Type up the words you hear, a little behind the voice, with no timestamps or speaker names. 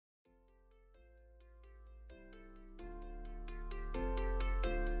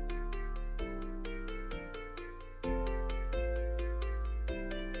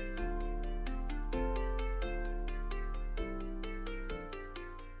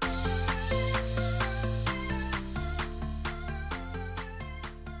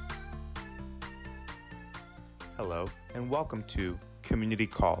Hello, and welcome to Community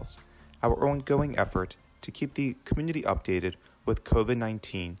Calls, our ongoing effort to keep the community updated with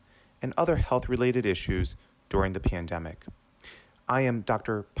COVID-19 and other health-related issues during the pandemic. I am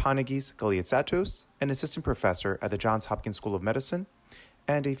Dr. Panagis Galiatsatos, an assistant professor at the Johns Hopkins School of Medicine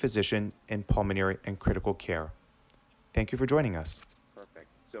and a physician in pulmonary and critical care. Thank you for joining us. Perfect.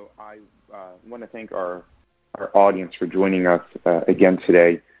 So I want to thank our audience for joining us again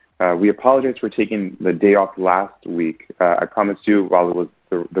today. We apologize for taking the day off last week. I promised you while it was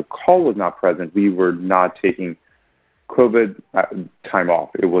the call was not present, we were not taking COVID time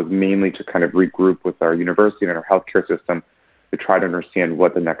off. It was mainly to kind of regroup with our university and our healthcare system to try to understand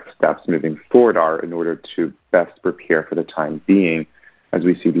what the next steps moving forward are in order to best prepare for the time being as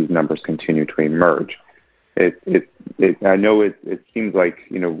we see these numbers continue to emerge. I know it seems like,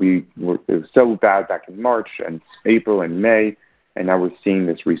 it was so bad back in March and April and May, and now we're seeing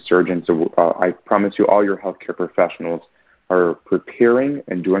this resurgence. So I promise you all your healthcare professionals are preparing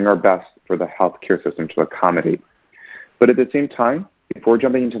and doing our best for the healthcare system to accommodate. But at the same time, before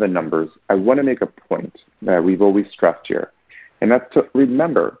jumping into the numbers, I want to make a point that we've always stressed here, and that's to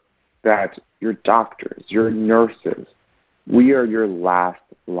remember that your doctors, your nurses, we are your last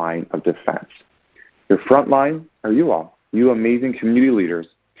line of defense. Your front line are you all, you amazing community leaders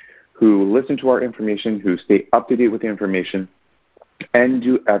who listen to our information, who stay up to date with the information, and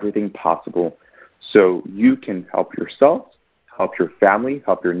do everything possible so you can help yourself, help your family,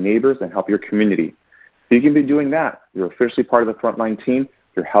 help your neighbors, and help your community. So you can be doing that. You're officially part of the frontline team.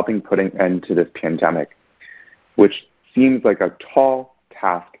 You're helping put an end to this pandemic, which seems like a tall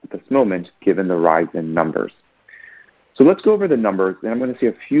task at this moment given the rise in numbers. So let's go over the numbers, and I'm going to say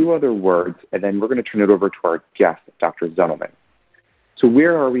a few other words, and then we're going to turn it over to our guest, Dr. Zenilman. So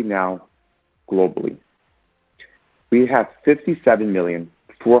where are we now globally? We have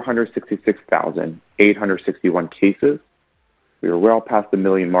 57,466,861 cases. We are well past the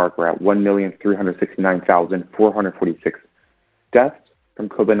million mark. We're at 1,369,446 deaths from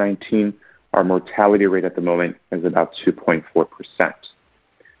COVID-19. Our mortality rate at the moment is about 2.4%.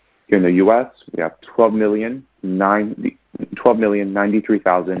 Here in the U.S., we have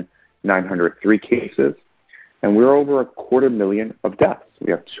 12,093,903 cases, and we're over 250,000 of deaths.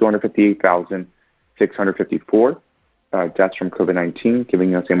 We have 258,654 deaths from COVID-19,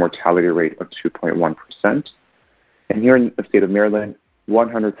 giving us a mortality rate of 2.1%. And here in the state of Maryland,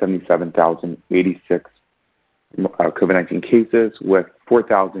 177,086 COVID-19 cases with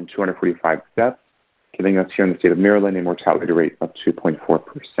 4,245 deaths, giving us here in the state of Maryland a mortality rate of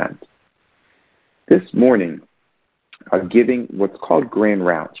 2.4%. This morning, giving what's called grand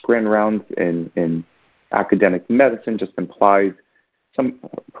rounds. Grand rounds in academic medicine just implies some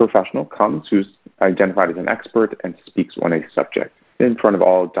professional comes who's identified as an expert and speaks on a subject in front of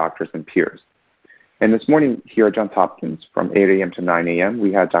all doctors and peers. And this morning here at Johns Hopkins from 8 a.m. to 9 a.m.,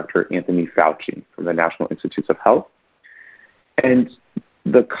 we had Dr. Anthony Fauci from the National Institutes of Health. And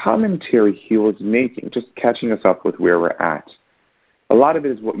the commentary he was making, just catching us up with where we're at, a lot of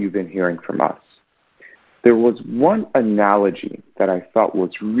it is what you've been hearing from us. There was one analogy that I felt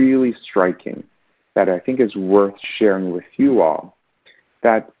was really striking that I think is worth sharing with you all.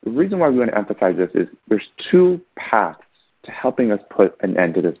 That the reason why we want to emphasize this is there's two paths to helping us put an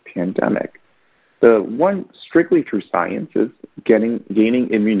end to this pandemic. The one strictly through science is gaining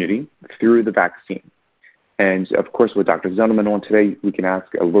immunity through the vaccine. And of course, with Dr. Zenilman on today, we can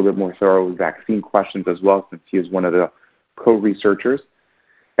ask a little bit more thorough vaccine questions as well, since he is one of the co-researchers.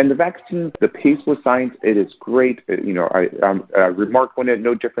 And the vaccines, the pace with science, it is great. I remark on it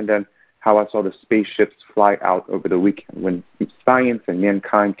no different than how I saw the spaceships fly out over the weekend. When science and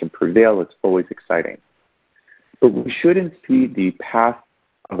mankind can prevail, it's always exciting. But we shouldn't see the path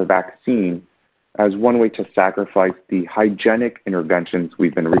of a vaccine as one way to sacrifice the hygienic interventions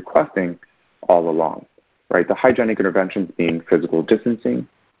we've been requesting all along, right? The hygienic interventions being physical distancing,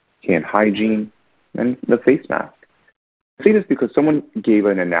 hand hygiene, and the face mask. I say this because someone gave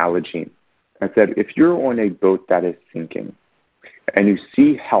an analogy. I said, if you're on a boat that is sinking and you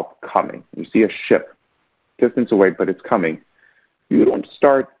see help coming, you see a ship distance away, but it's coming, you don't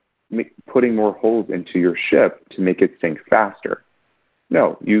start putting more holes into your ship to make it sink faster.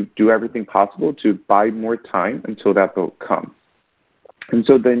 No, you do everything possible to buy more time until that boat comes. And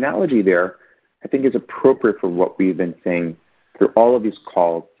so the analogy there, I think, is appropriate for what we've been saying through all of these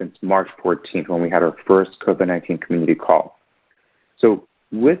calls since March 14th when we had our first COVID-19 community call. So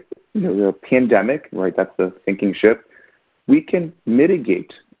with the pandemic, right, that's the sinking ship, we can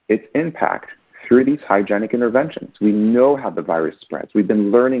mitigate its impact through these hygienic interventions. We know how the virus spreads. We've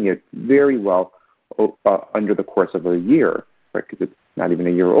been learning it very well under the course of a year, right, because it's not even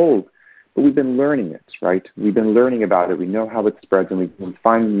a year old. but we've been learning it, right? We've been learning about it. We know how it spreads, and we can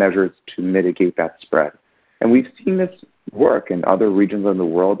find measures to mitigate that spread. And we've seen this work in other regions of the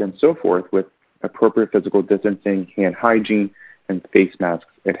world and so forth with appropriate physical distancing, hand hygiene, and face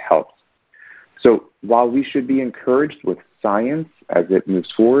masks. It helps. So while we should be encouraged with science as it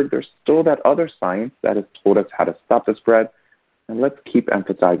moves forward, there's still that other science that has told us how to stop the spread, and let's keep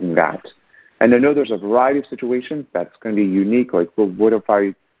emphasizing that. And I know there's a variety of situations that's going to be unique, like, well, what if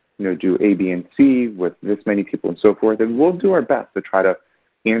I do A, B, and C with this many people and so forth, and we'll do our best to try to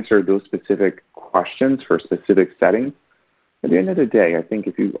answer those specific questions for specific settings. At the end of the day, I think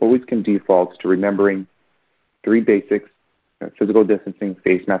if you always can default to remembering 3 basics, physical distancing,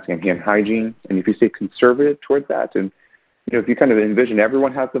 face masking, and hand hygiene, and if you stay conservative towards that, and if you kind of envision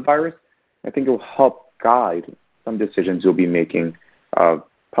everyone has the virus, I think it will help guide some decisions you'll be making,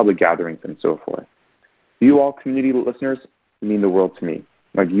 public gatherings and so forth. You all community listeners mean the world to me.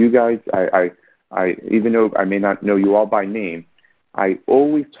 Like you guys, I even though I may not know you all by name, I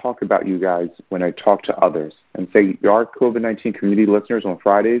always talk about you guys when I talk to others and say, our COVID-19 community listeners on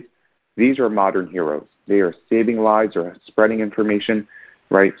Fridays, these are modern heroes. They are saving lives or spreading information,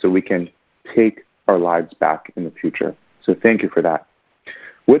 right, so we can take our lives back in the future. So thank you for that.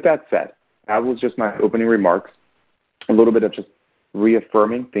 With that said, that was just my opening remarks, a little bit of just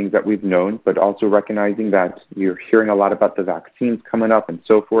reaffirming things that we've known, but also recognizing that you're hearing a lot about the vaccines coming up and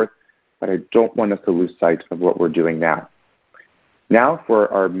so forth, but I don't want us to lose sight of what we're doing now. Now for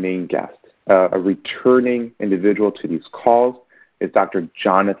our main guest, a returning individual to these calls is Dr.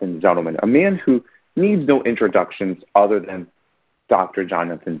 Jonathan Zenilman, a man who needs no introductions other than Dr.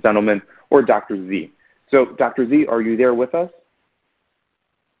 Jonathan Zenilman or Dr. Z. So Dr. Z, are you there with us?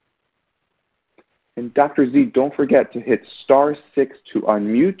 And Dr. Z, don't forget to hit *6 to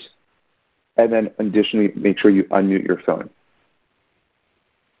unmute, and then additionally make sure you unmute your phone.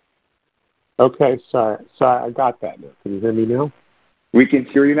 Okay, sorry, I got that now. Can you hear me now? We can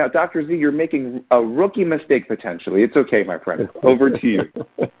hear you now. Dr. Z, you're making a rookie mistake potentially. It's okay, my friend. Over to you.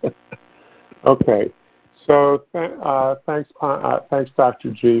 Okay. So thanks,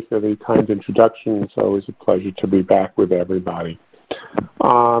 Dr. G, for the kind introduction. It's always a pleasure to be back with everybody.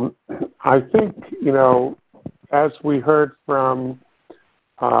 I think, as we heard from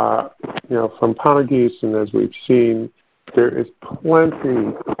Panagis, and as we've seen, there is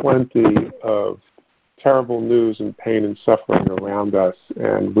plenty of terrible news and pain and suffering around us,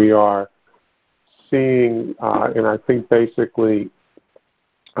 and we are seeing, and I think basically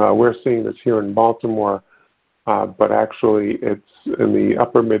we're seeing this here in Baltimore, but actually it's in the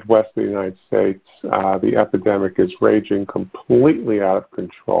upper Midwest of the United States. The epidemic is raging completely out of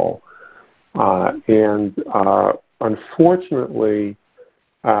control. And unfortunately,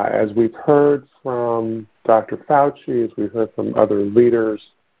 as we've heard from Dr. Fauci, as we've heard from other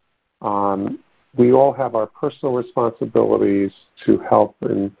leaders, we all have our personal responsibilities to help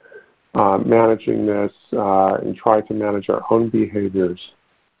in managing this and try to manage our own behaviors.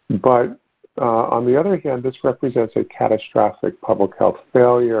 But on the other hand, this represents a catastrophic public health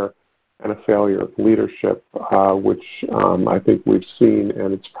failure and a failure of leadership, which I think we've seen,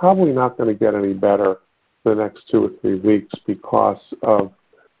 and it's probably not going to get any better the next 2 or 3 weeks because of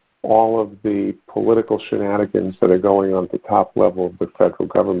all of the political shenanigans that are going on at the top level of the federal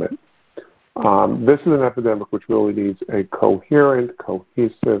government. This is an epidemic which really needs a coherent,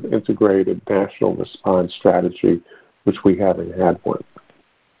 cohesive, integrated national response strategy, which we haven't had one.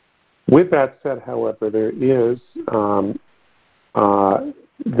 With that said, however, there is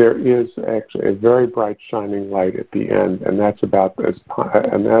actually a very bright shining light at the end, and that's about the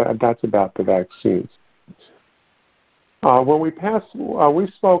vaccines. When we've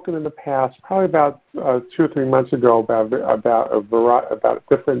spoken in the past, probably about 2 or 3 months ago,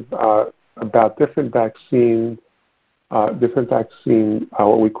 about different vaccine,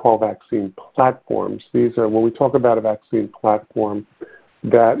 what we call vaccine platforms. These are, when we talk about a vaccine platform,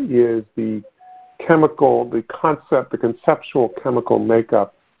 that is the conceptual chemical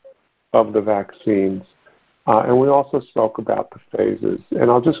makeup of the vaccines. And we also spoke about the phases. And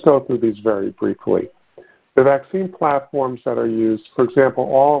I'll just go through these very briefly. The vaccine platforms that are used, for example,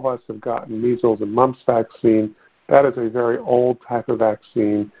 all of us have gotten measles and mumps vaccine. That is a very old type of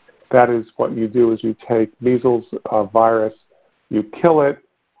vaccine. That is what you do is you take measles virus, you kill it,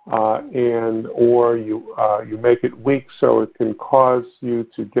 or you make it weak so it can cause you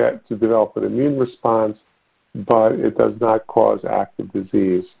to develop an immune response, but it does not cause active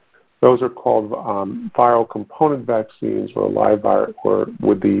disease. Those are called viral component vaccines, or live virus, or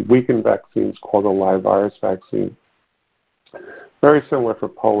with the weakened vaccines called a live virus vaccine. Very similar for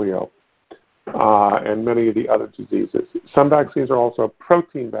polio. and many of the other diseases. Some vaccines are also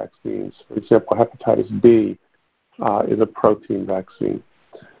protein vaccines. For example, hepatitis B is a protein vaccine.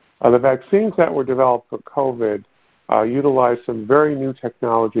 The vaccines that were developed for COVID utilize some very new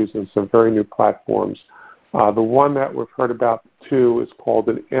technologies and some very new platforms. The one that we've heard about too is called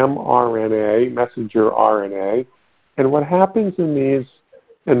an mRNA, messenger RNA. And what happens in this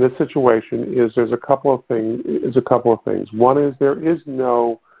situation is there's a couple of things. One is there is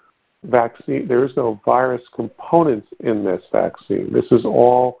no vaccine, there is no virus components in this vaccine. This is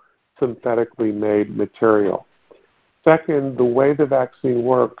all synthetically made material. Second, the way the vaccine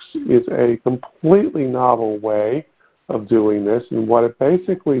works is a completely novel way of doing this, and what it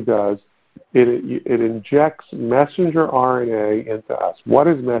basically does, it injects messenger RNA into us. What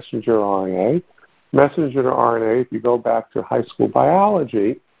is messenger RNA? Messenger RNA, if you go back to high school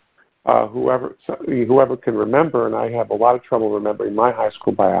biology, whoever can remember, and I have a lot of trouble remembering my high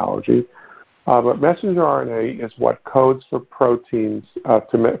school biology, but messenger RNA is what codes for proteins,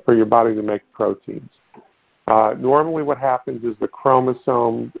 for your body to make proteins. Normally what happens is the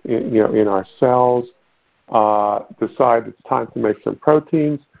chromosome in our cells decide it's time to make some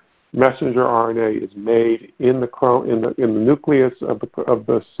proteins. Messenger RNA is made in the nucleus of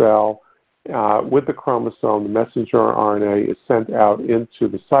the cell with the chromosome. The messenger RNA is sent out into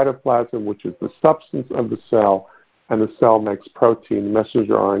the cytoplasm, which is the substance of the cell, and the cell makes protein. The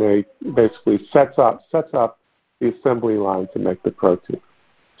messenger RNA basically sets up the assembly line to make the protein.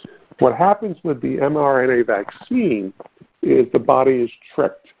 What happens with the mRNA vaccine is the body is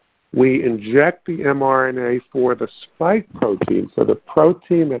tricked. We inject the mRNA for the spike protein, so the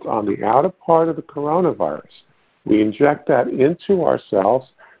protein that's on the outer part of the coronavirus. We inject that into our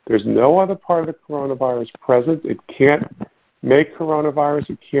cells. There's no other part of the coronavirus present. It can't make coronavirus.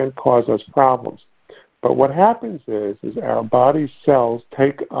 It can't cause us problems. But what happens is our body's cells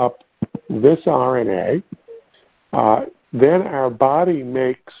take up this RNA. Then our body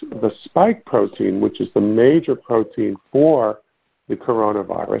makes the spike protein, which is the major protein for the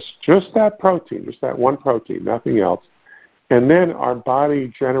coronavirus, just that protein, just that one protein, nothing else. And then our body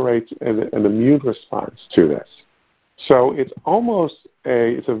generates an immune response to this. So it's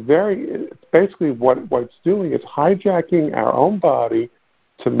basically what it's doing is hijacking our own body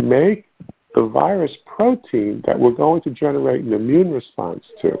to make the virus protein that we're going to generate an immune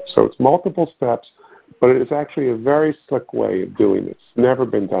response to. So it's multiple steps, but it is actually a very slick way of doing this. Never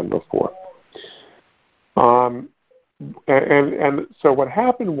been done before. And so what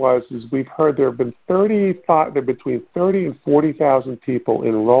happened is we've heard there have been between 30 and 40,000 people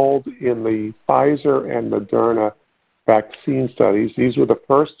enrolled in the Pfizer and Moderna vaccine studies. These were the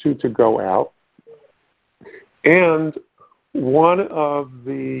first two to go out. And one of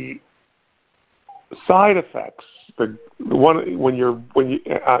the side effects, so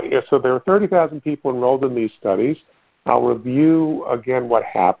there are 30,000 people enrolled in these studies. I'll review again what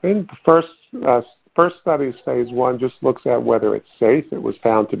happened. The first study, phase 1, just looks at whether it's safe. It was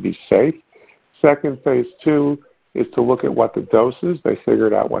found to be safe. Second, phase 2 is to look at what the dose is. They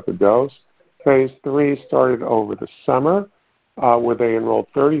figured out what the dose. Phase 3 started over the summer, where they enrolled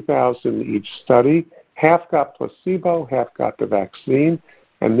 30,000 in each study. Half got placebo, half got the vaccine,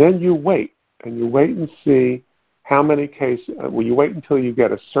 and then you wait and see how many cases. You wait until you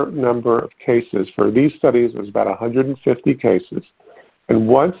get a certain number of cases. For these studies, it was about 150 cases. And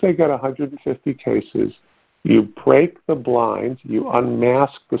once they get 150 cases, you break the blind, you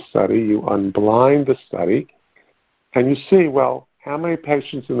unmask the study, you unblind the study, and you see, well, how many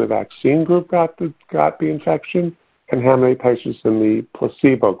patients in the vaccine group got the infection, and how many patients in the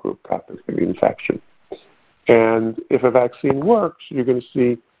placebo group got the infection. And if a vaccine works, you're going to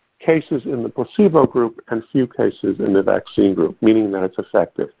see cases in the placebo group and few cases in the vaccine group, meaning that it's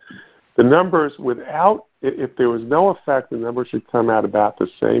effective. The numbers if there was no effect, the numbers should come out about the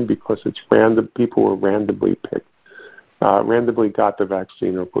same because it's random. People were randomly picked, randomly got the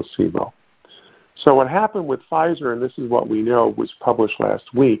vaccine or placebo. So what happened with Pfizer, and this is what we know was published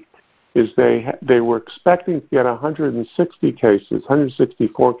last week, is they were expecting to get 160 cases,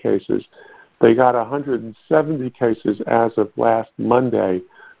 164 cases. They got 170 cases as of last Monday.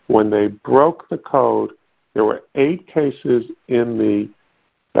 When they broke the code, there were 8 cases in the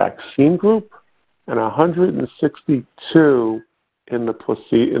vaccine group and 162 in the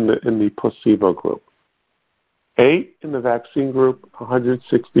placebo group. 8 in the vaccine group,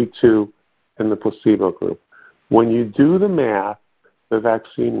 162 in the placebo group. When you do the math, the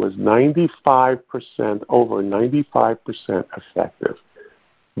vaccine was 95%, over 95% effective.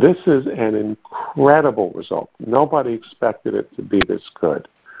 This is an incredible result. Nobody expected it to be this good.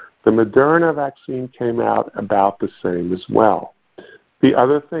 The Moderna vaccine came out about the same as well. The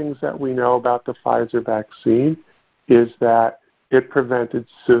other things that we know about the Pfizer vaccine is that it prevented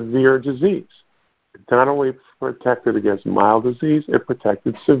severe disease. It not only protected against mild disease, it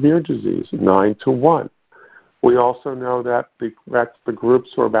protected severe disease, 9-1. We also know that the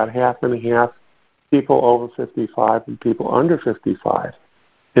groups were about half and half, people over 55 and people under 55.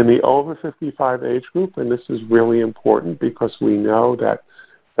 In the over 55 age group, and this is really important because we know that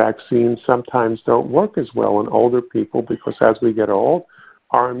vaccines sometimes don't work as well in older people because as we get old,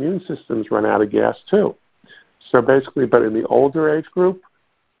 our immune systems run out of gas too. So basically, but in the older age group,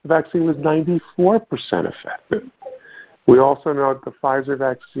 the vaccine was 94% effective. We also know that the Pfizer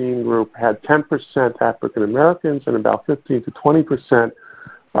vaccine group had 10% African Americans and about 15 to 20%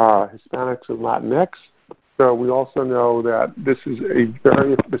 Hispanics and Latinx. So we also know that this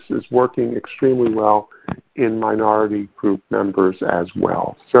is working extremely well in minority group members as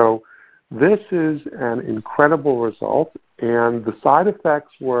well. So this is an incredible result, and the side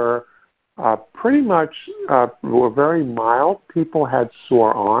effects were pretty much were very mild. People had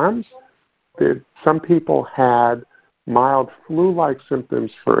sore arms. Some people had mild flu-like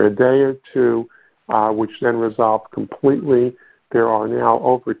symptoms for a day or two, which then resolved completely. There are now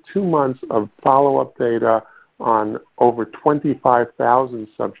over 2 months of follow-up data on over 25,000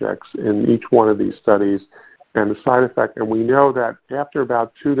 subjects in each one of these studies and the side effect. And we know that after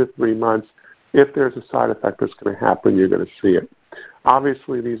about 2 to 3 months, if there's a side effect that's going to happen, you're going to see it.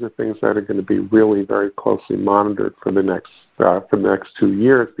 Obviously, these are things that are going to be really very closely monitored for the next 2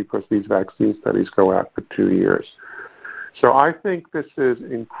 years because these vaccine studies go out for 2 years. So I think this is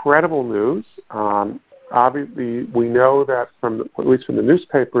incredible news. Obviously, we know that at least from the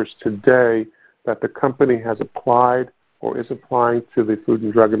newspapers today, that the company has applied or is applying to the Food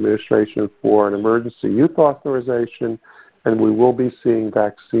and Drug Administration for an emergency use authorization, and we will be seeing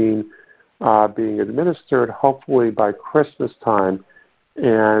vaccine being administered hopefully by Christmas time.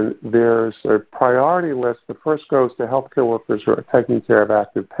 And there's a priority list. The first goes to healthcare workers who are taking care of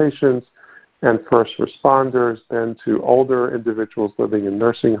active patients and first responders, then to older individuals living in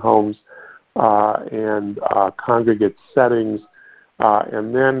nursing homes and congregate settings.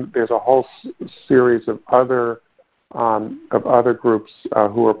 And then there's a whole series of other groups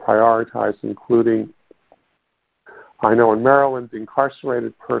who are prioritized, including, I know in Maryland,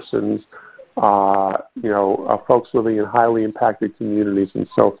 incarcerated persons, folks living in highly impacted communities, and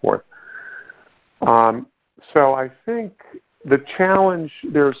so forth. So I think the challenge,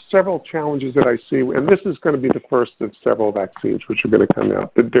 there are several challenges that I see, and this is going to be the first of several vaccines which are going to come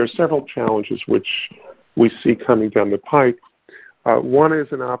out. But there are several challenges which we see coming down the pike. One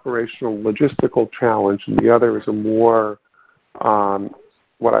is an operational logistical challenge, and the other is a more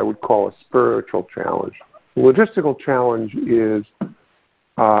what I would call a spiritual challenge. The logistical challenge is,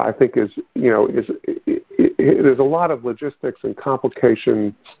 I think, there's a lot of logistics and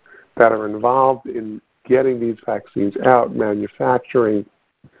complications that are involved in getting these vaccines out, manufacturing,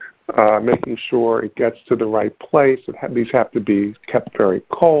 making sure it gets to the right place. These have to be kept very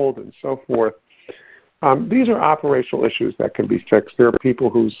cold and so forth. These are operational issues that can be fixed. There are people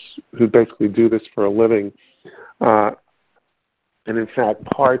who basically do this for a living. And in fact,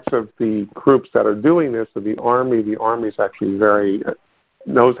 parts of the groups that are doing this are the Army is actually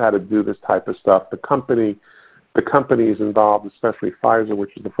knows how to do this type of stuff. The companies involved, especially Pfizer,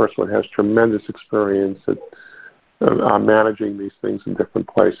 which is the first one, has tremendous experience at managing these things in different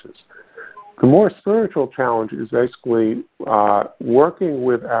places. The more spiritual challenge is basically working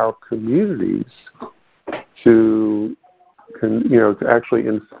with our communities to actually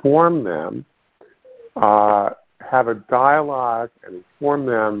inform them, have a dialogue and inform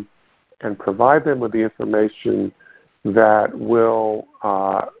them and provide them with the information that will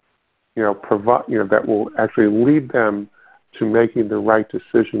that will actually lead them to making the right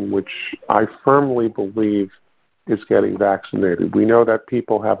decision, which I firmly believe is getting vaccinated. We know that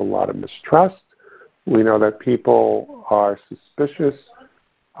people have a lot of mistrust. We know that people are suspicious.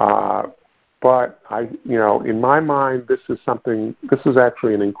 But in my mind, this is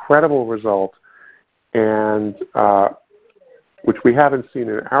actually an incredible result, and which we haven't seen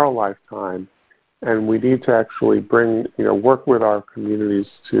in our lifetime. And we need to actually work with our communities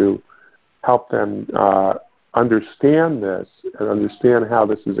to help them understand this and understand how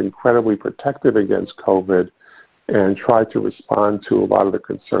this is incredibly protective against COVID and try to respond to a lot of the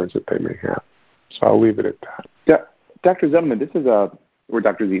concerns that they may have. So I'll leave it at that. Yeah, Dr. Zenilman, or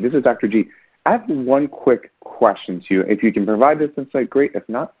Dr. Z, this is Dr. G. I have one quick question to you. If you can provide this insight, great. If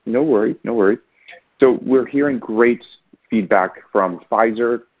not, no worries. So we're hearing great feedback from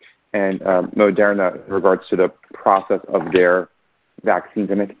Pfizer and Moderna in regards to the process of their vaccines.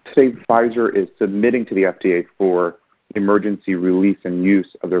 And today Pfizer is submitting to the FDA for emergency release and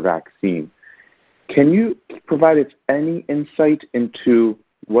use of their vaccine. Can you provide us any insight into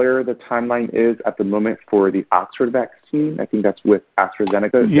where the timeline is at the moment for the Oxford vaccine? I think that's with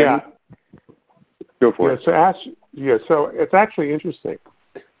AstraZeneca. Yeah. Go for it. So it's actually interesting.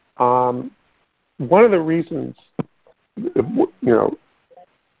 One of the reasons,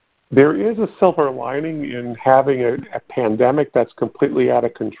 there is a silver lining in having a pandemic that's completely out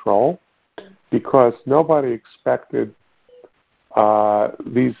of control, because nobody expected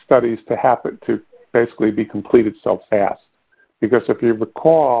these studies to basically be completed so fast. Because if you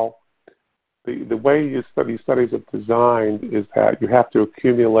recall, the way these studies are designed is that you have to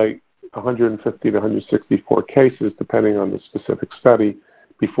accumulate 150 to 164 cases, depending on the specific study,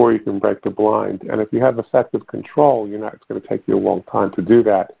 before you can break the blind. And if you have effective control, it's going to take you a long time to do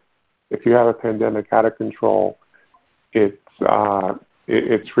that. If you have a pandemic out of control, it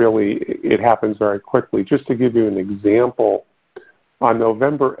happens very quickly. Just to give you an example, on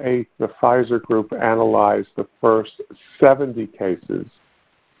November 8th, the Pfizer group analyzed the first 70 cases.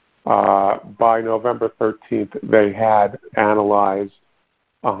 By November 13th, they had analyzed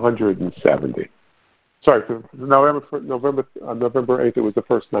 170. Sorry, for November 8th, it was the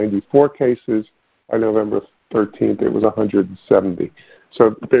first 94 cases. By November 13th, it was 170. So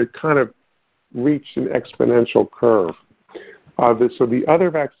they kind of reached an exponential curve. So the other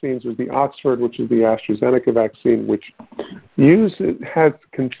vaccines was the Oxford, which is the AstraZeneca vaccine, which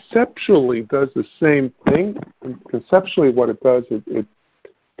conceptually does the same thing. And conceptually, what it does is it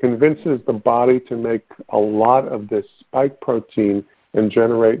convinces the body to make a lot of this spike protein and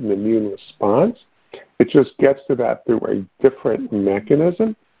generate an immune response. It just gets to that through a different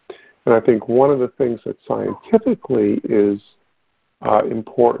mechanism. And I think one of the things that scientifically is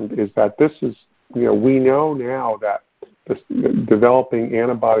important is that this is, we know now that developing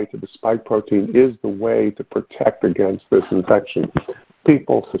antibody to the spike protein is the way to protect against this infection.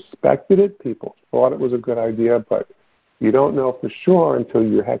 People suspected it, people thought it was a good idea, but you don't know for sure until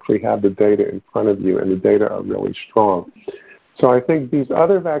you actually have the data in front of you, and the data are really strong. So I think these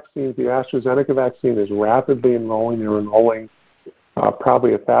other vaccines, the AstraZeneca vaccine is rapidly enrolling. They're enrolling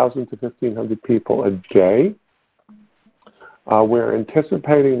probably 1,000 to 1,500 people a day. We're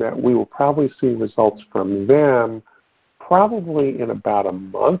anticipating that we will probably see results from them probably in about a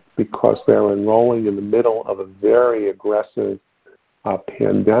month, because they're enrolling in the middle of a very aggressive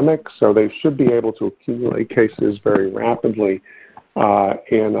pandemic. So they should be able to accumulate cases very rapidly.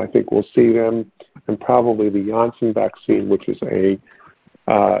 And I think we'll see them, and probably the Janssen vaccine, which is a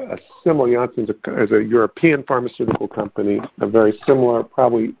similar, Janssen is a European pharmaceutical company, a very similar,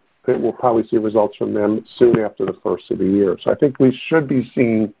 we'll probably see results from them soon after the first of the year. So I think we should be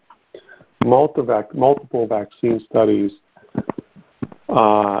seeing multiple vaccine studies,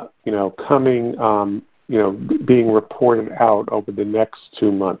 coming, being reported out over the next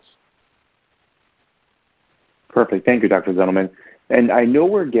 2 months. Perfect. Thank you, Dr. Zenilman. And I know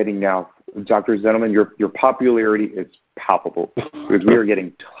we're getting now, Dr. Zenilman, your popularity is palpable, because we are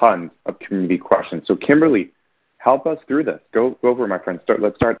getting tons of community questions. So Kimberly, help us through this. Go over it, my friend.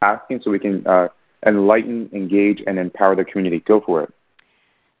 Let's start asking so we can enlighten, engage, and empower the community. Go for it.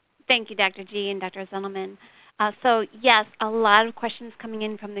 Thank you, Dr. G and Dr. Zenilman. So yes, a lot of questions coming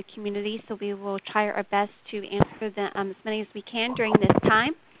in from the community, so we will try our best to answer them as many as we can during this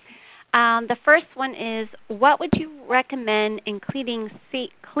time. The first one is, what would you recommend in cleaning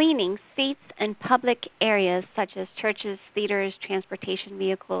seats in public areas such as churches, theaters, transportation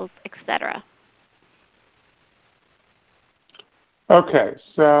vehicles, etc.? Okay,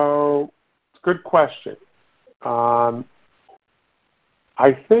 so good question.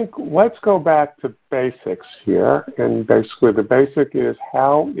 I think let's go back to basics here, and basically the basic is,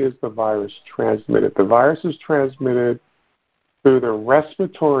 how is the virus transmitted? The virus is transmitted through the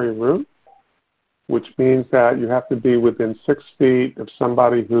respiratory route, which means that you have to be within 6 feet of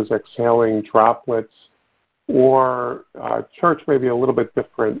somebody who's exhaling droplets, or church may be a little bit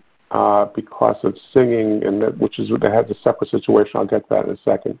different because of singing, and that has a separate situation. I'll get to that in a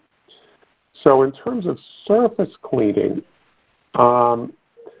second. So in terms of surface cleaning,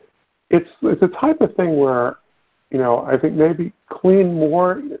 it's a type of thing where, I think maybe clean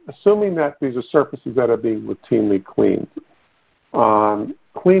more, assuming that these are surfaces that are being routinely cleaned.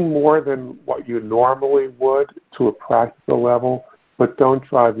 Clean more than what you normally would to a practical level, but don't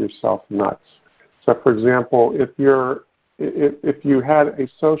drive yourself nuts. So, for example, if you had a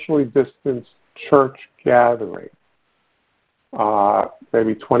socially distanced church gathering,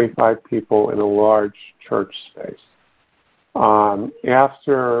 maybe 25 people in a large church space,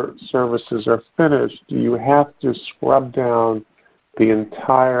 after services are finished, you have to scrub down the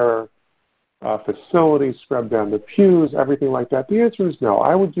entire facilities, scrub down the pews, everything like that? The answer is no.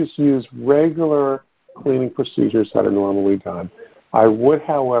 I would just use regular cleaning procedures that are normally done. I would,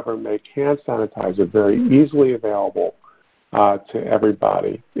 however, make hand sanitizer very easily available to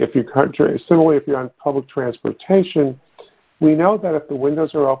everybody. Similarly, if you're on public transportation, we know that if the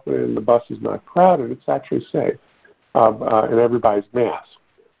windows are open and the bus is not crowded, it's actually safe, and everybody's mask.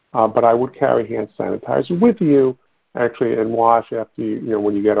 But I would carry hand sanitizer with you, actually, and wash after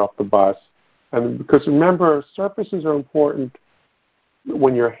when you get off the bus. And because remember, surfaces are important.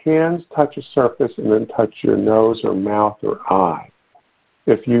 When your hands touch a surface and then touch your nose or mouth or eye,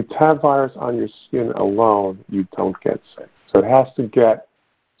 if you have virus on your skin alone, you don't get sick. So it has to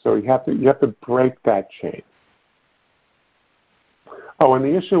you have to break that chain. Oh, and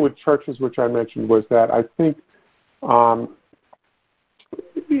the issue with churches, which I mentioned, was that I think one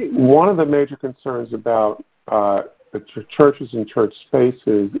of the major concerns about the churches and church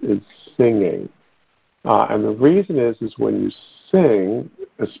spaces is singing. And the reason is when you sing,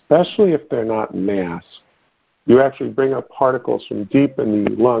 especially if they're not masked, you actually bring up particles from deep in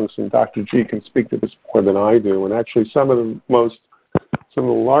the lungs, and Dr. G can speak to this more than I do. And actually some of the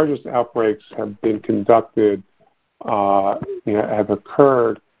largest outbreaks have been conducted, have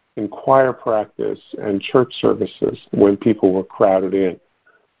occurred in choir practice and church services when people were crowded in.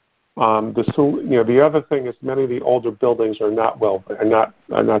 The other thing is many of the older buildings are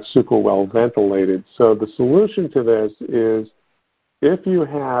not super well ventilated. So the solution to this is if you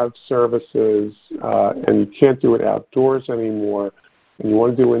have services and you can't do it outdoors anymore and you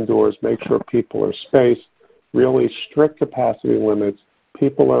want to do indoors, make sure people are spaced, really strict capacity limits,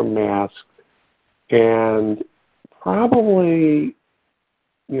 people are masked, and probably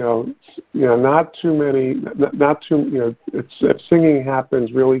not too many, if singing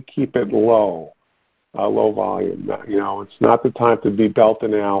happens, really keep it low volume. It's not the time to be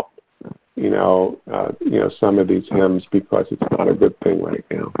belting out, some of these hymns because it's not a good thing right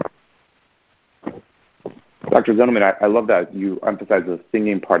now. Dr. Zenilman, I love that you emphasize the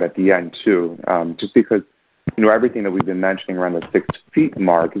singing part at the end too, just because, everything that we've been mentioning around the 6 feet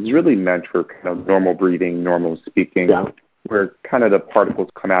mark is really meant for kind of normal breathing, normal speaking. Yeah. Where kind of the particles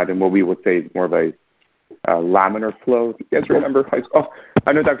come out in what we would say is more of a laminar flow. You guys remember high school? Oh,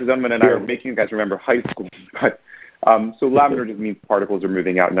 I know Dr. Zenilman and I are making you guys remember high school. But, so laminar just means particles are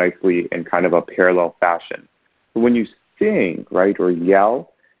moving out nicely in kind of a parallel fashion. But when you sing, right, or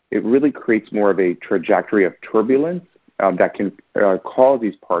yell, it really creates more of a trajectory of turbulence that can cause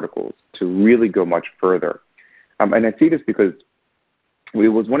these particles to really go much further. And I see this because it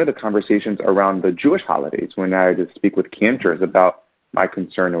was one of the conversations around the Jewish holidays when I had to speak with cantors about my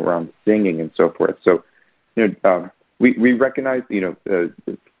concern around singing and so forth. So, we recognize,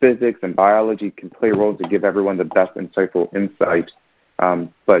 physics and biology can play a role to give everyone the best insightful insight.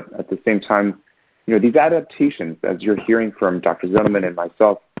 But at the same time, these adaptations, as you're hearing from Dr. Zenilman and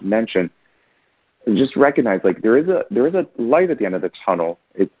myself mention, just recognize there is a light at the end of the tunnel,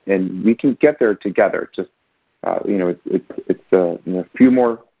 and we can get there together. Just it's a few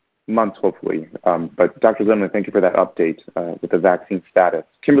more months, hopefully. But Dr. Zenilman, thank you for that update with the vaccine status.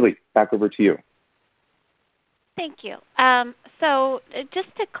 Kimberly, back over to you. Thank you. So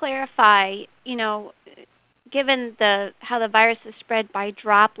just to clarify, given how the virus is spread by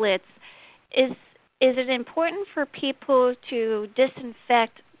droplets, is it important for people to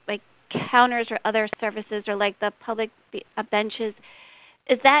disinfect like counters or other surfaces or like the public benches?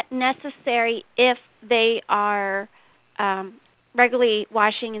 Is that necessary if they are regularly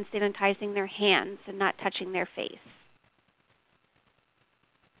washing and sanitizing their hands and not touching their face?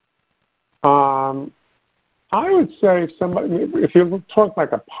 I would say if you talk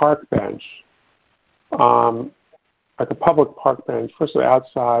like a park bench, like a public park bench, first of all,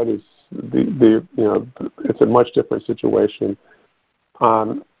 outside is it's a much different situation.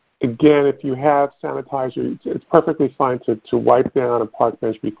 Again, if you have sanitizer, it's perfectly fine to wipe down a park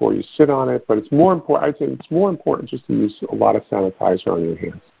bench before you sit on it, but it's more important. I'd say it's more important just to use a lot of sanitizer on your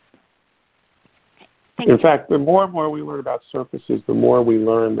hands. In fact, the more and more we learn about surfaces, the more we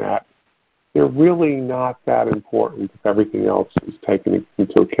learn that they're really not that important if everything else is taken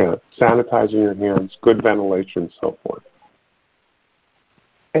into account. Sanitizing your hands, good ventilation, and so forth.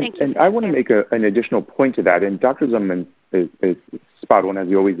 And I want to make an additional point to that, and Dr. Zenilman is spot on, as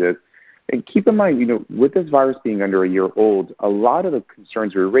he always is. And keep in mind, with this virus being under a year old, a lot of the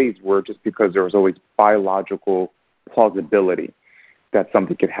concerns we raised were just because there was always biological plausibility that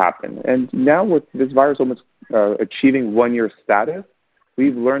something could happen. And now with this virus almost achieving 1-year status,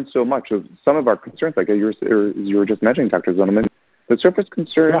 we've learned so much of some of our concerns, like you were just mentioning, Dr. Zenilman. The surface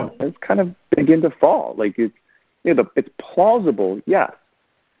concern has kind of begun to fall. Like it's plausible, yes,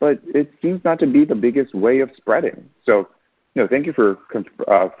 but it seems not to be the biggest way of spreading. So, thank you for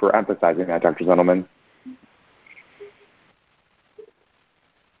emphasizing that, Dr. Zenilman.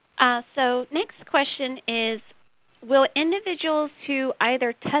 So next question is, will individuals who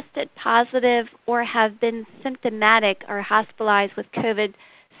either tested positive or have been symptomatic or hospitalized with COVID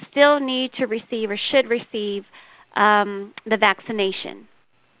still need to receive or should receive the vaccination?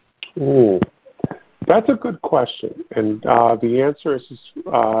 Ooh, that's a good question. And the answer is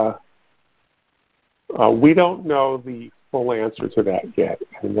we don't know the full answer to that yet.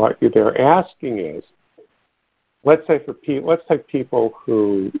 And what they're asking is, let's take people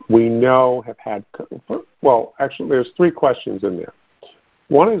who we know have had, well, actually there's three questions in there.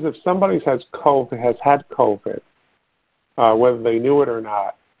 One is if somebody has had COVID, whether they knew it or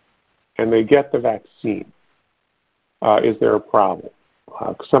not, and they get the vaccine, is there a problem?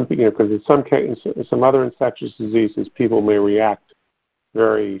 Because in some cases, some other infectious diseases, people may react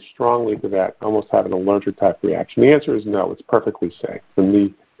very strongly to that, almost have an allergic type reaction. The answer is no, it's perfectly safe. And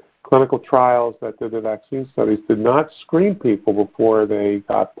the clinical trials that did the vaccine studies did not screen people before they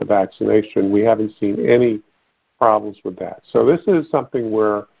got the vaccination. We haven't seen any problems with that. So this is something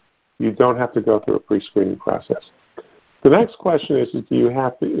where you don't have to go through a pre-screening process. The next question is if you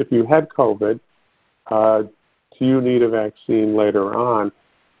had COVID, do you need a vaccine later on?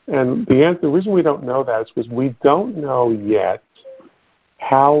 And the reason we don't know that is because we don't know yet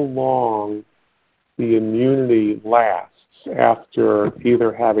how long the immunity lasts after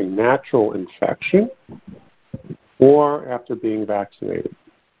either having natural infection or after being vaccinated.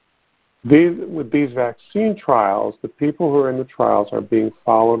 With these vaccine trials, the people who are in the trials are being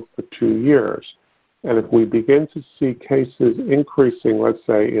followed for 2 years. And if we begin to see cases increasing, let's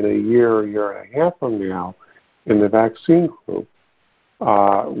say in a year and a half from now, in the vaccine group,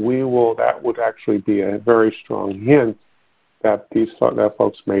 that would actually be a very strong hint that that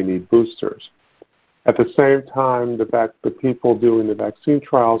folks may need boosters. At the same time, the people doing the vaccine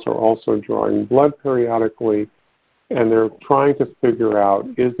trials are also drawing blood periodically, and they're trying to figure out,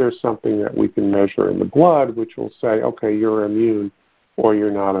 is there something that we can measure in the blood which will say, okay, you're immune or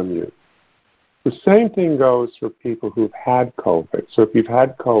you're not immune. The same thing goes for people who've had COVID. So if you've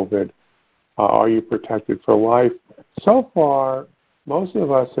had COVID, are you protected for life? So far, most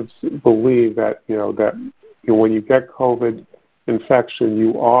of us have believed that, when you get COVID infection,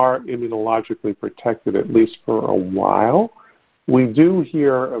 you are immunologically protected at least for a while. We do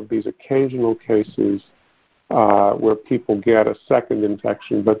hear of these occasional cases where people get a second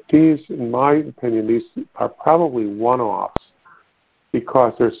infection, but these, in my opinion, these are probably one-offs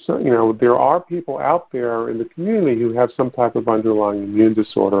because there are people out there in the community who have some type of underlying immune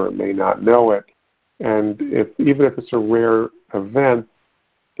disorder and may not know it. And even if it's a rare event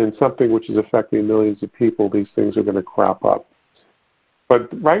in something which is affecting millions of people, these things are going to crop up. But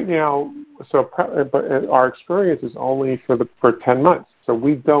right now, but our experience is only for 10 months. So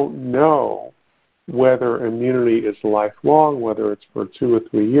we don't know whether immunity is lifelong, whether it's for 2 or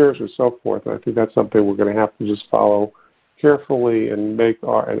 3 years or so forth. And I think that's something we're going to have to just follow carefully and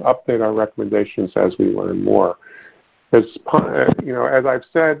and update our recommendations as we learn more. As I've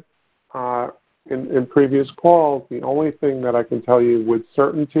said in previous calls, the only thing that I can tell you with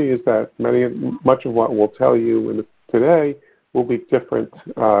certainty is that much of what we'll tell you today will be different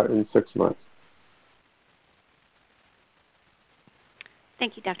in 6 months.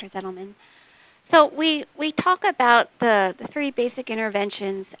 Thank you, Dr. Zenilman. So we talk about the 3 basic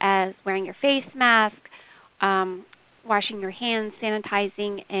interventions as wearing your face mask, washing your hands,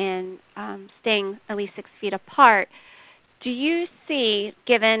 sanitizing, and staying at least 6 feet apart. Do you see,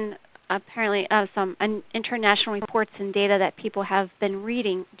 given apparently some international reports and data that people have been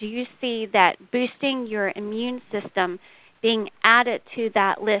reading, do you see that boosting your immune system being added to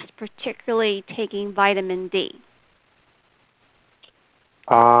that list, particularly taking vitamin D?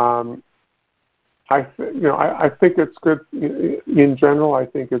 I think it's good. In general, I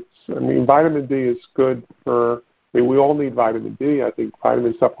think vitamin D is good we all need vitamin D. I think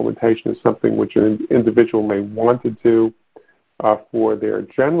vitamin supplementation is something which an individual may want to do for their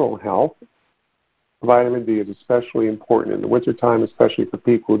general health. Vitamin D is especially important in the wintertime, especially for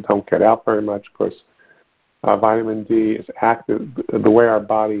people who don't get out very much, because vitamin D is active. The way our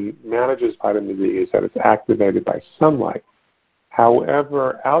body manages vitamin D is that it's activated by sunlight.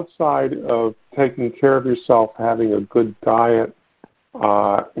 However, outside of taking care of yourself, having a good diet,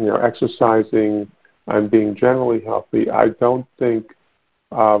 exercising, and being generally healthy, I don't think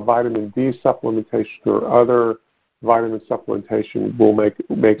vitamin D supplementation or other vitamin supplementation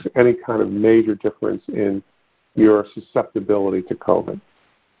makes any kind of major difference in your susceptibility to COVID.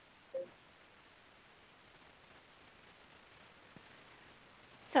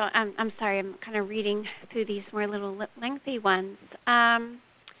 So I'm sorry, I'm kind of reading through these more little lengthy ones.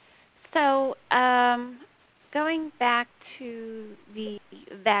 Going back to the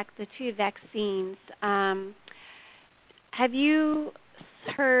two vaccines, have you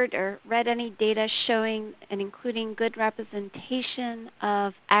heard or read any data showing and including good representation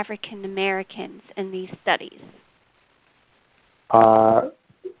of African Americans in these studies?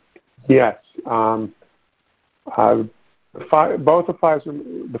 Yes. Both the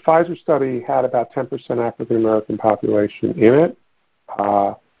Pfizer study had about 10% African American population in it.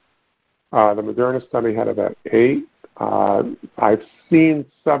 The Moderna study had about 8. I've seen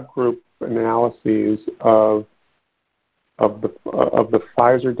subgroup analyses of the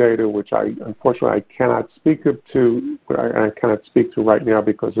Pfizer data, which unfortunately I cannot speak to. I cannot speak to right now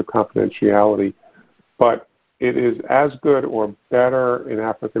because of confidentiality. But it is as good or better in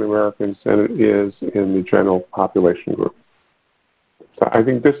African Americans than it is in the general population group. So I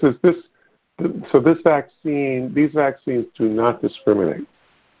think these vaccines do not discriminate.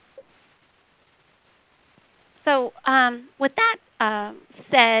 So with that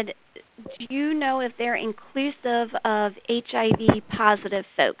said, do you know if they're inclusive of HIV positive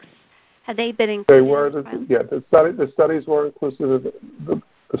folks? Have they been included? They were. The studies were inclusive.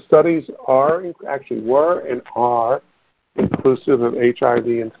 The studies were and are inclusive of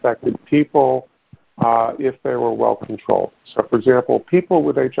HIV-infected people if they were well controlled. So, for example, people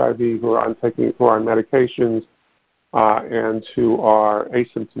with HIV who are on medications and who are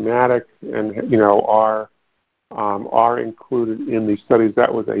asymptomatic and are included in these studies.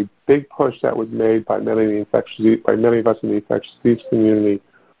 That was a big push that was made by many of us in the infectious disease community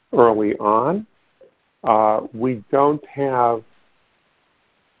early on. We don't have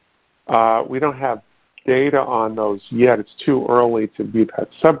data on those yet. It's too early to do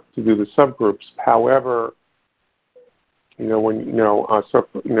the subgroups. However, when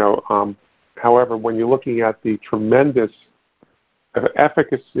you're looking at the tremendous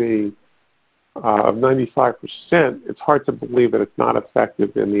efficacy of 95%, it's hard to believe that it's not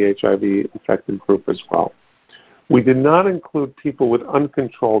effective in the HIV-infected group as well. We did not include people with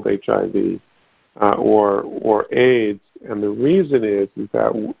uncontrolled HIV or AIDS, and the reason is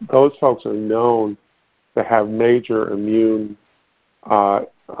that those folks are known to have major immunological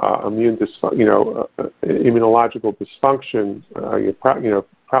dysfunction,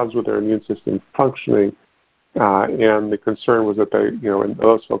 problems with their immune system functioning, and the concern was that and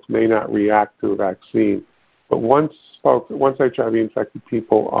those folks may not react to a vaccine. But once HIV-infected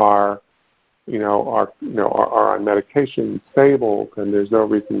people are on medication stable, then there's no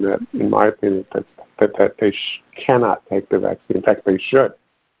reason that, in my opinion, that they cannot take the vaccine. In fact, they should.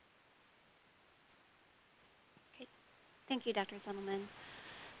 Okay. Thank you, Dr. Zenilman.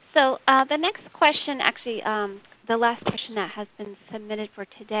 So the next question, actually, the last question that has been submitted for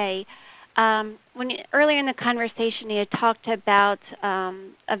today. Earlier in the conversation, you had talked about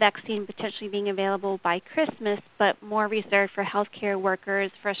a vaccine potentially being available by Christmas, but more reserved for healthcare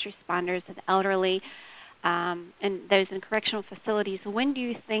workers, first responders, and elderly, and those in correctional facilities. When do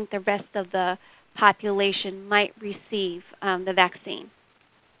you think the rest of the population might receive the vaccine?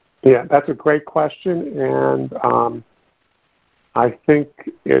 Yeah, that's a great question, and I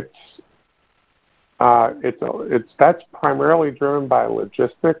think that's primarily driven by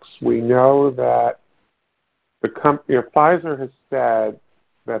logistics. We know that the company, Pfizer has said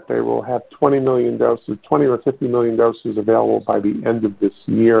that they will have 20 or 50 million doses available by the end of this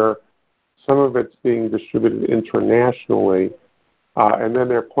year. Some of it's being distributed internationally, and then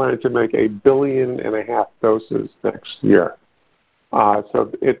they're planning to make 1.5 billion doses next year. So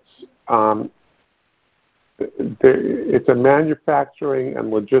it's a manufacturing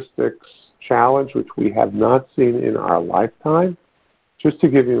and logistics challenge which we have not seen in our lifetime. Just to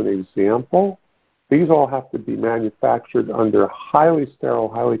give you an example, these all have to be manufactured under highly sterile,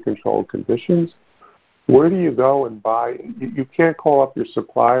 highly controlled conditions. Where do you go and buy? You can't call up your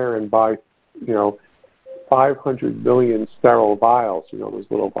supplier and buy, 500 million sterile vials, those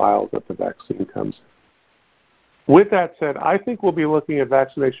little vials that the vaccine comes in. With that said, I think we'll be looking at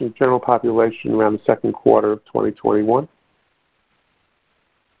vaccination of the general population around the second quarter of 2021.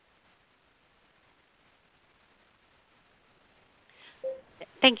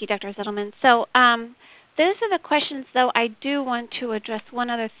 Thank you, Dr. Zenilman. So those are the questions, though. I do want to address one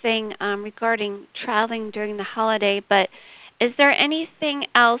other thing regarding traveling during the holiday, but is there anything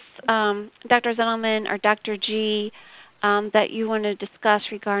else, Dr. Zenilman or Dr. G, that you want to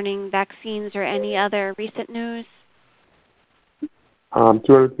discuss regarding vaccines or any other recent news? Do you want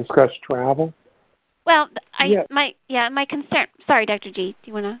to discuss travel? Well, my concern. Sorry, Dr. G. Do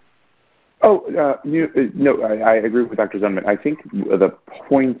you want to? No, I agree with Dr. Zenilman. I think the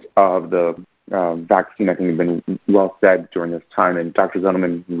point of the vaccine, I think, has been well said during this time. And Dr.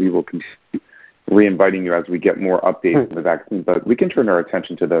 Zenilman, we will continue re-inviting you as we get more updates on the vaccine. But we can turn our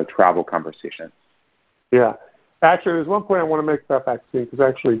attention to the travel conversation. Yeah. Actually, there's one point I want to make about vaccine, because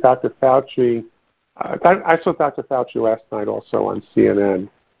actually Dr. Fauci, I saw Dr. Fauci last night also on CNN,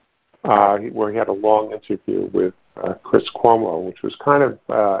 where he had a long interview with Chris Cuomo, which was kind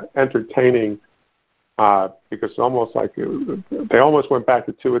of entertaining, because almost like they almost went back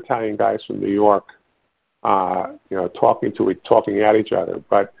to two Italian guys from New York, talking at each other.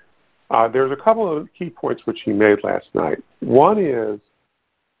 But there's a couple of key points which he made last night. One is,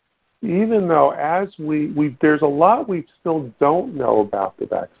 even though there's a lot we still don't know about the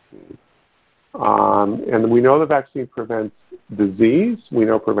vaccine, and we know the vaccine prevents disease. We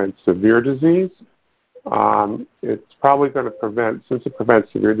know it prevents severe disease. It's probably going to since it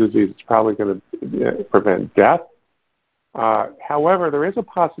prevents severe disease, it's probably going to prevent death. However, there is a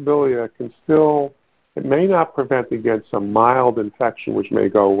possibility that it may not prevent against a mild infection, which may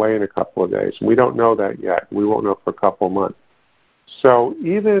go away in a couple of days. We don't know that yet. We won't know for a couple of months. So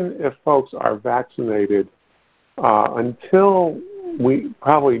even if folks are vaccinated, until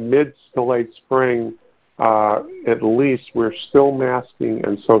probably mid to late spring, at least, we're still masking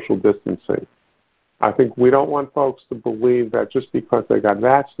and social distancing. I think we don't want folks to believe that just because they got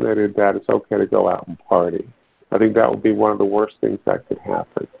vaccinated that it's okay to go out and party. I think that would be one of the worst things that could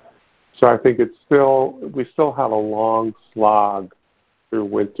happen. So I think we still have a long slog through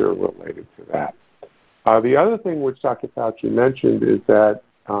winter related to that. The other thing which Dr. Fauci mentioned is that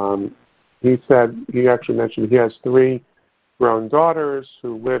he actually mentioned he has 3 grown daughters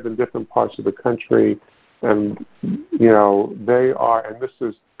who live in different parts of the country, and they are, and this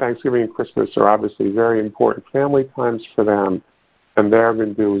is Thanksgiving and Christmas are obviously very important family times for them, and they're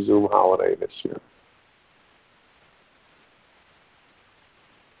going to do a Zoom holiday this year.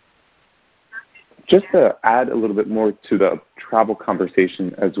 Just to add a little bit more to the travel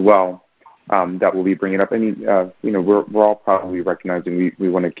conversation as well, that we'll be bringing up. I mean, we're all probably recognizing we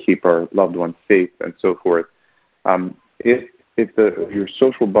want to keep our loved ones safe and so forth. If your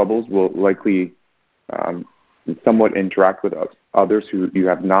social bubbles will likely somewhat interact with others who you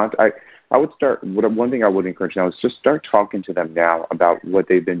have not, I would start. One thing I would encourage now is just start talking to them now about what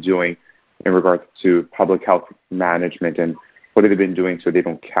they've been doing in regards to public health management and what have they been doing so they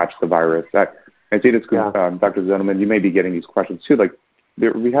don't catch the virus. I say this because, Dr. Zenilman, you may be getting these questions too. Like,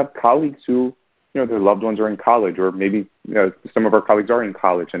 we have colleagues who, their loved ones are in college, or maybe some of our colleagues are in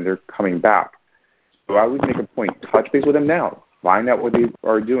college and they're coming back. So I would make a point, touch base with them now. Find out what they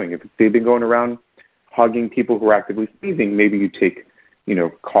are doing. If they've been going around hugging people who are actively sneezing, maybe you take,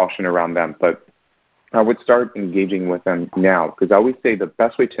 caution around them. But I would start engaging with them now, because I always say the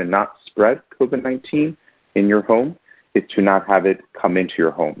best way to not spread COVID-19 in your home is to not have it come into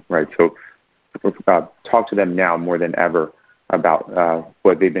your home, right? So talk to them now more than ever about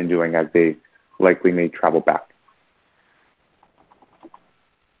what they've been doing as they likely may travel back.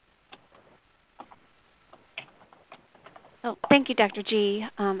 Oh, thank you, Dr. G,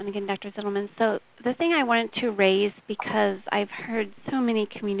 and again, Dr. Zenilman. So the thing I wanted to raise, because I've heard so many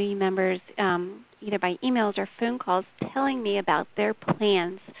community members, either by emails or phone calls, telling me about their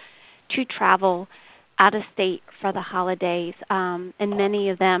plans to travel out of state for the holidays, and many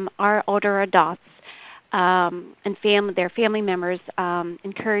of them are older adults, and their family members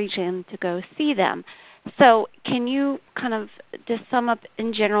encourage them to go see them. So can you kind of just sum up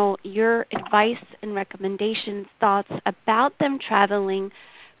in general your advice and recommendations, thoughts about them traveling,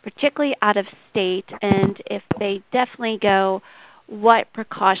 particularly out of state, and if they definitely go, what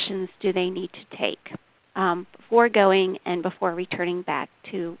precautions do they need to take before going and before returning back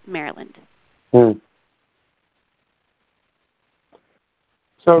to Maryland? So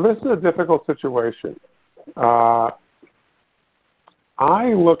this is a difficult situation.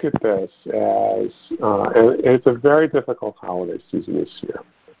 I look at this as, and it's a very difficult holiday season this year.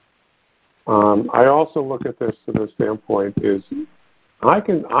 I also look at this from the standpoint is,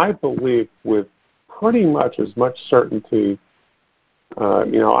 I believe with pretty much as much certainty,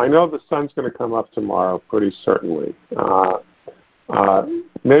 I know the sun's going to come up tomorrow pretty certainly.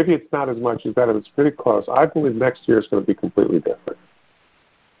 Maybe it's not as much as that, but it's pretty close. I believe next year is going to be completely different.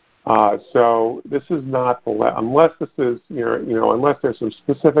 So this is not, unless this is, unless there's some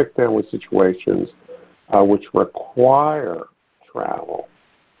specific family situations which require travel,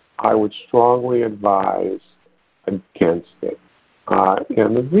 I would strongly advise against it.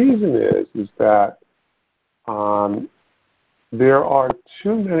 And the reason is that there are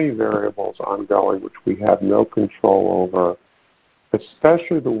too many variables ongoing which we have no control over.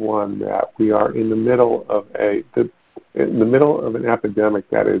 especially the one that we are in the middle of an epidemic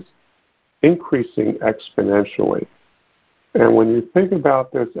that is increasing exponentially. And when you think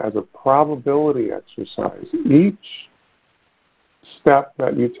about this as a probability exercise, each step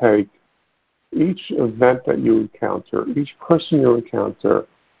that you take, each event that you encounter, each person you encounter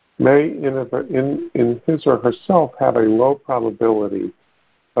may in his or herself have a low probability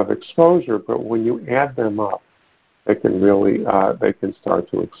of exposure, but when you add them up, they can start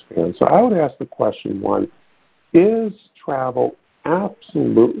to expand. So I would ask the question, one, is travel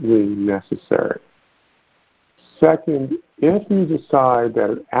absolutely necessary? Second, if you decide that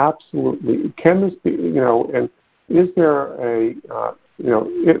it absolutely, can this be, and is there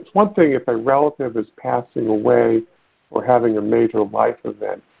it's one thing if a relative is passing away or having a major life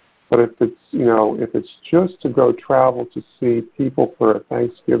event, but if it's just to go travel to see people for a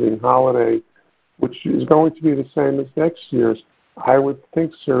Thanksgiving holiday, which is going to be the same as next year's, I would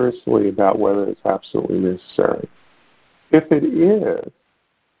think seriously about whether it's absolutely necessary. If it is,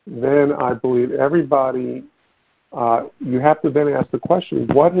 then I believe everybody, you have to then ask the question,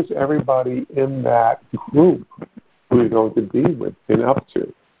 what has everybody in that group who you're going to be with been up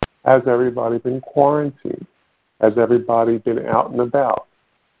to? Has everybody been quarantined? Has everybody been out and about?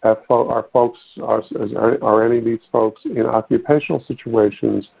 Are any of these folks in occupational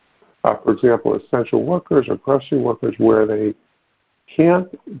situations, for example, essential workers or grocery workers, where they can't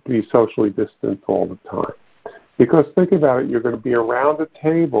be socially distant all the time? Because think about it, you're going to be around a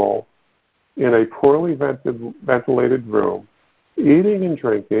table in a poorly ventilated room, eating and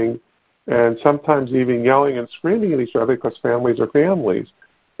drinking, and sometimes even yelling and screaming at each other because families are families,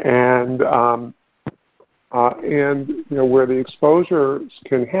 and where the exposures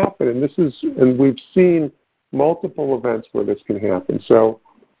can happen. And we've seen multiple events where this can happen. So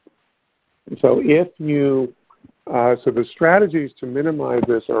the strategies to minimize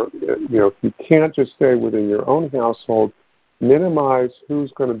this are, if you can't just stay within your own household, minimize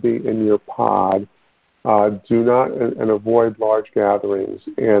who's going to be in your pod. Do not and avoid large gatherings,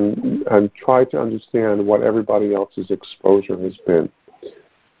 and try to understand what everybody else's exposure has been.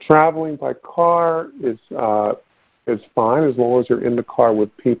 Traveling by car is fine as long as you're in the car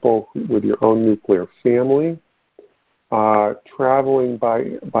with people with your own nuclear family. Traveling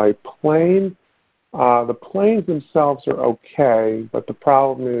by plane, the planes themselves are okay, but the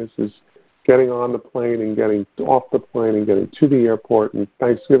problem is getting on the plane and getting off the plane and getting to the airport. And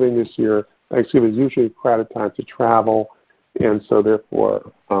Thanksgiving this year, Thanksgiving is usually a crowded time to travel, and so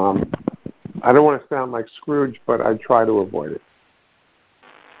therefore, I don't want to sound like Scrooge, but I try to avoid it.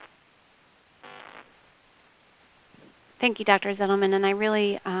 Thank you, Dr. Zenilman, and I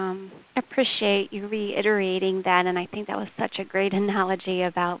really appreciate you reiterating that, and I think that was such a great analogy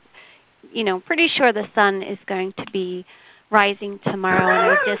about, pretty sure the sun is going to be rising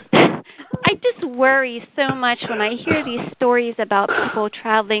tomorrow, and I just worry so much when I hear these stories about people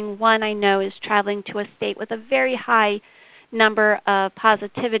traveling. One I know is traveling to a state with a very high number of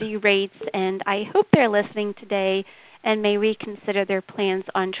positivity rates, and I hope they're listening today and may reconsider their plans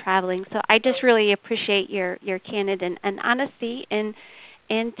on traveling. So I just really appreciate your candid and honesty, and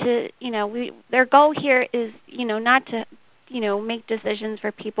to, their goal here is, not to, make decisions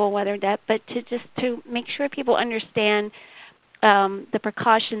for people, whether that, but to make sure people understand the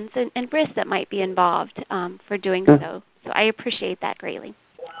precautions and risks that might be involved for doing so. So I appreciate that greatly.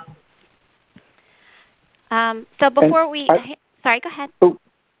 So before sorry, go ahead. Oh,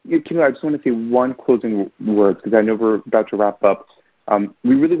 I just want to say one closing word, because I know we're about to wrap up.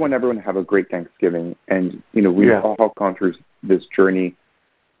 We really want everyone to have a great Thanksgiving, and we've all gone through this journey.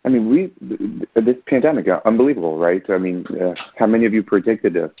 I mean, this pandemic, unbelievable, right? I mean, how many of you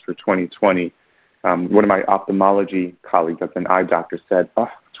predicted this for 2020? One of my ophthalmology colleagues, that's an eye doctor, said,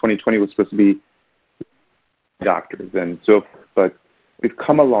 2020 was supposed to be doctors, and so, but we've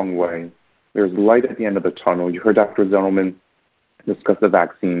come a long way. There's light at the end of the tunnel. You heard Dr. Zenilman discuss the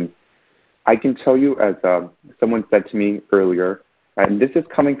vaccine. I can tell you, as someone said to me earlier, and this is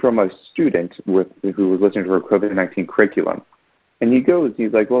coming from a student who was listening to our COVID-19 curriculum, and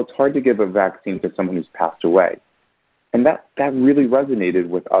he's like, well, it's hard to give a vaccine to someone who's passed away. And that really resonated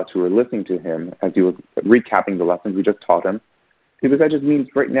with us who were listening to him as he was recapping the lessons we just taught him, because that just means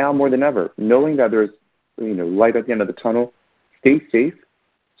right now more than ever, knowing that there's light at the end of the tunnel, stay safe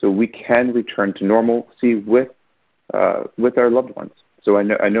so we can return to normalcy with our loved ones. So I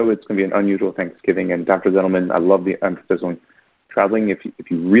know it's going to be an unusual Thanksgiving, and Dr. Zenilman, I love the emphasis on traveling if you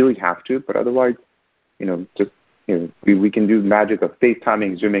really have to, but otherwise, we can do magic of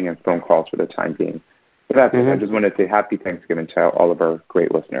FaceTiming, Zooming, and phone calls for the time being. But that's it. I just want to say happy Thanksgiving to all of our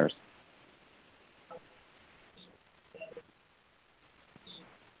great listeners.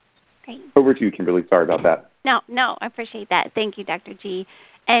 Great. Over to you, Kimberly. Sorry about that. No, I appreciate that. Thank you, Dr. G.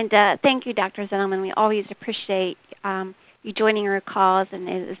 And thank you, Dr. Zenilman. We always appreciate you joining our calls, and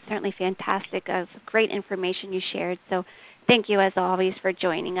it is certainly fantastic. Great information you shared. So thank you, as always, for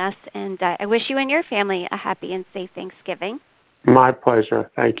joining us. And I wish you and your family a happy and safe Thanksgiving. My pleasure.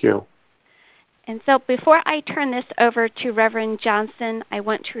 Thank you. And so before I turn this over to Reverend Johnson, I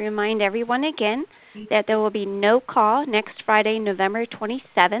want to remind everyone again that there will be no call next Friday, November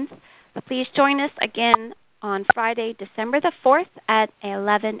 27th. But please join us again on Friday, December the 4th at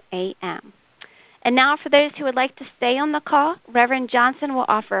 11 a.m. And now for those who would like to stay on the call, Reverend Johnson will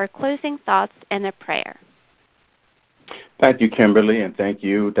offer closing thoughts and a prayer. Thank you, Kimberly, and thank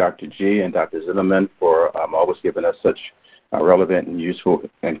you, Dr. G and Dr. Zenilman, for always giving us such relevant and useful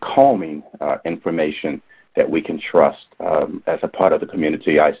and calming information that we can trust as a part of the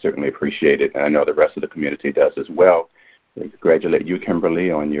community. I certainly appreciate it, and I know the rest of the community does as well. We congratulate you,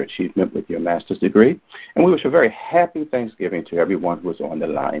 Kimberly, on your achievement with your master's degree, and we wish a very happy Thanksgiving to everyone who is on the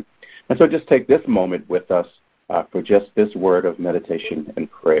line. And so just take this moment with us for just this word of meditation and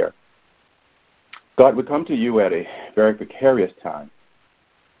prayer. God, we come to you at a very precarious time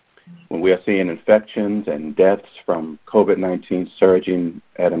when we are seeing infections and deaths from COVID-19 surging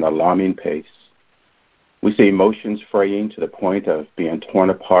at an alarming pace. We see emotions fraying to the point of being torn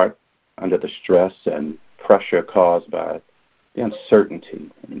apart under the stress and pressure caused by the uncertainty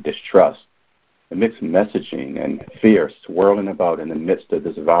and distrust, the mixed messaging and fear swirling about in the midst of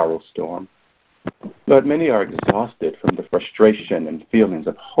this viral storm. Lord, many are exhausted from the frustration and feelings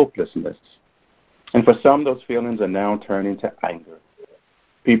of hopelessness. And for some, those feelings are now turning to anger.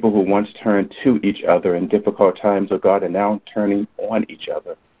 People who once turned to each other in difficult times, oh God, are now turning on each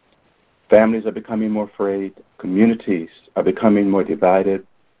other. Families are becoming more afraid. Communities are becoming more divided.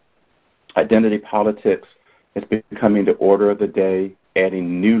 Identity politics is becoming the order of the day,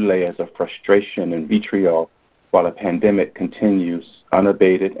 adding new layers of frustration and vitriol while a pandemic continues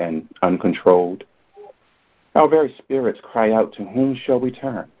unabated and uncontrolled. Our very spirits cry out, to whom shall we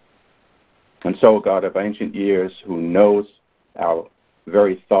turn? And so, God of ancient years, who knows our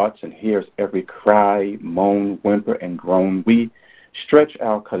very thoughts and hears every cry, moan, whimper, and groan, we stretch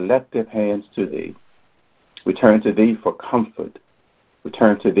our collective hands to Thee. We turn to Thee for comfort. We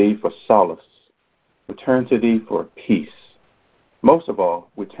turn to Thee for solace. We turn to Thee for peace. Most of all,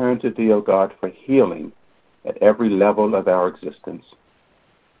 we turn to Thee, O God, for healing at every level of our existence.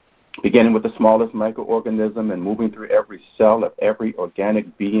 Beginning with the smallest microorganism and moving through every cell of every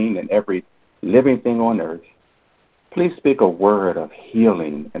organic being and every living thing on earth. Please speak a word of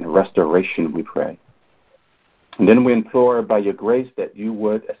healing and restoration, we pray. And then we implore by your grace that you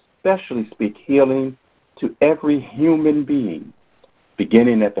would especially speak healing to every human being,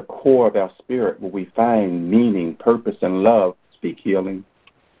 beginning at the core of our spirit where we find meaning, purpose, and love. Speak healing.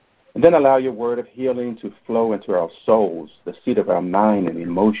 And then allow your word of healing to flow into our souls, the seat of our mind and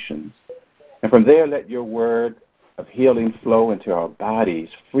emotions. And from there, let your word of healing flow into our bodies,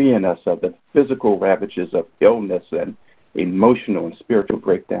 freeing us of the physical ravages of illness and emotional and spiritual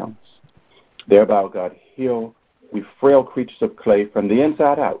breakdowns. Thereby, God, heal we frail creatures of clay from the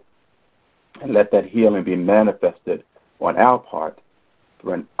inside out, and let that healing be manifested on our part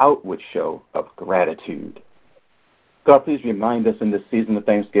through an outward show of gratitude. God, please remind us in this season of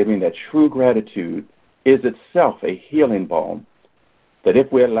Thanksgiving that true gratitude is itself a healing balm, that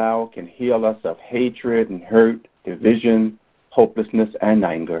if we allow can heal us of hatred and hurt, division, hopelessness, and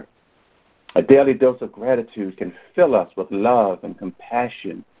anger. A daily dose of gratitude can fill us with love and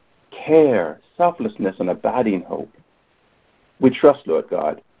compassion, care, selflessness, and abiding hope. We trust, Lord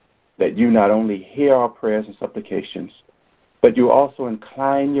God, that you not only hear our prayers and supplications, but you also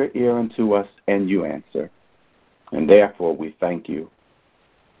incline your ear unto us and you answer. And therefore we thank you.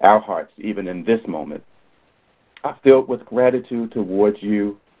 Our hearts, even in this moment, are filled with gratitude towards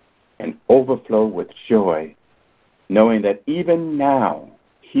you and overflow with joy, knowing that even now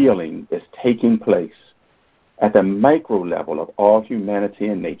healing is taking place at the micro level of all humanity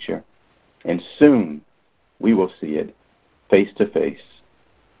and nature, and soon we will see it face to face.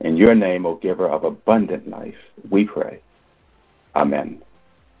 In your name, O giver of abundant life, we pray. Amen.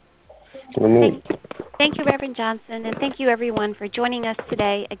 Amen. Thank you, Reverend Johnson, and thank you, everyone, for joining us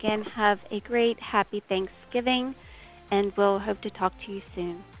today. Again, have a great, happy Thanksgiving, and we'll hope to talk to you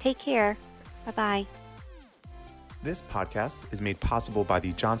soon. Take care. Bye-bye. This podcast is made possible by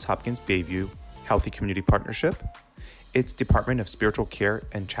the Johns Hopkins Bayview Healthy Community Partnership, its Department of Spiritual Care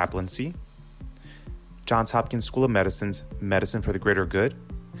and Chaplaincy, Johns Hopkins School of Medicine's Medicine for the Greater Good,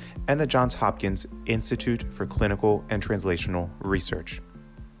 and the Johns Hopkins Institute for Clinical and Translational Research.